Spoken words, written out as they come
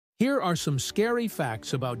Here are some scary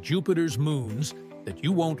facts about Jupiter's moons that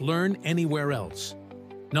you won't learn anywhere else.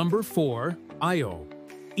 Number 4. Io.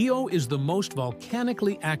 Io is the most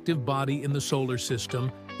volcanically active body in the solar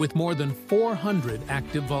system, with more than 400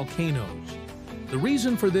 active volcanoes. The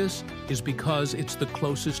reason for this is because it's the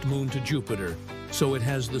closest moon to Jupiter, so it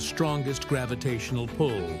has the strongest gravitational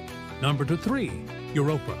pull. Number 3.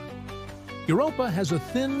 Europa. Europa has a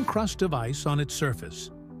thin crust of ice on its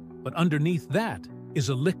surface, but underneath that is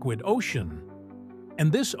a liquid ocean.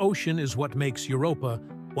 And this ocean is what makes Europa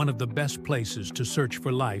one of the best places to search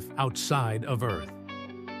for life outside of Earth.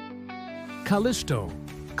 Callisto.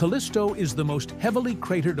 Callisto is the most heavily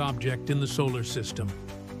cratered object in the solar system.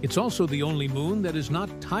 It's also the only moon that is not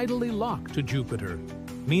tidally locked to Jupiter,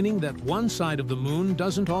 meaning that one side of the moon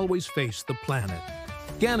doesn't always face the planet.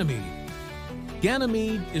 Ganymede.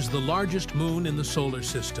 Ganymede is the largest moon in the solar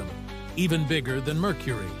system, even bigger than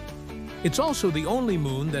Mercury. It's also the only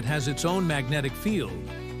moon that has its own magnetic field,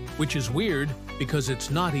 which is weird because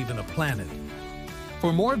it's not even a planet.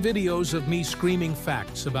 For more videos of me screaming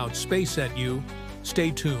facts about space at you,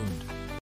 stay tuned.